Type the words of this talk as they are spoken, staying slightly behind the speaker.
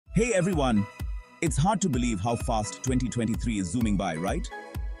Hey everyone! It's hard to believe how fast 2023 is zooming by, right?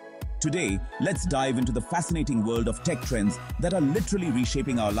 Today, let's dive into the fascinating world of tech trends that are literally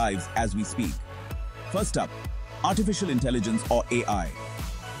reshaping our lives as we speak. First up, artificial intelligence or AI.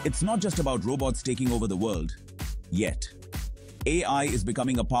 It's not just about robots taking over the world, yet. AI is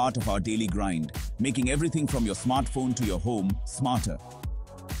becoming a part of our daily grind, making everything from your smartphone to your home smarter.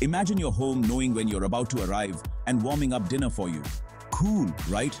 Imagine your home knowing when you're about to arrive and warming up dinner for you. Cool,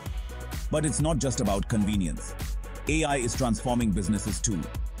 right? But it's not just about convenience. AI is transforming businesses too.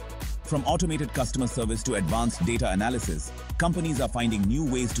 From automated customer service to advanced data analysis, companies are finding new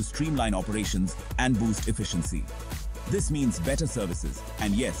ways to streamline operations and boost efficiency. This means better services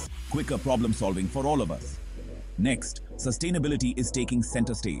and, yes, quicker problem solving for all of us. Next, sustainability is taking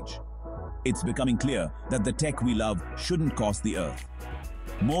center stage. It's becoming clear that the tech we love shouldn't cost the earth.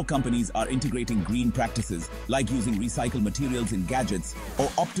 More companies are integrating green practices like using recycled materials in gadgets or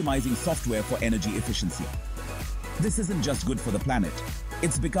optimizing software for energy efficiency. This isn't just good for the planet,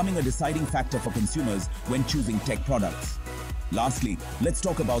 it's becoming a deciding factor for consumers when choosing tech products. Lastly, let's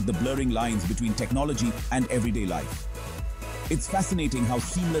talk about the blurring lines between technology and everyday life. It's fascinating how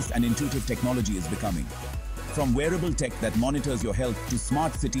seamless and intuitive technology is becoming. From wearable tech that monitors your health to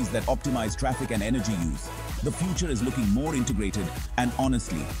smart cities that optimize traffic and energy use, the future is looking more integrated and,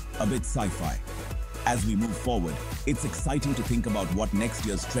 honestly, a bit sci-fi. As we move forward, it's exciting to think about what next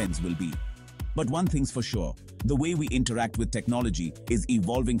year's trends will be. But one thing's for sure, the way we interact with technology is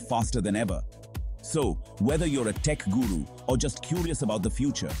evolving faster than ever. So, whether you're a tech guru or just curious about the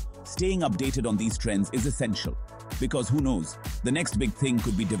future, staying updated on these trends is essential. Because who knows, the next big thing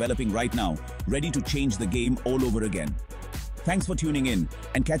could be developing right now, ready to change the game all over again. Thanks for tuning in,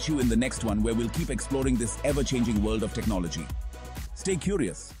 and catch you in the next one where we'll keep exploring this ever-changing world of technology. Stay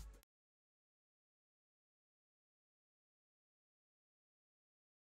curious.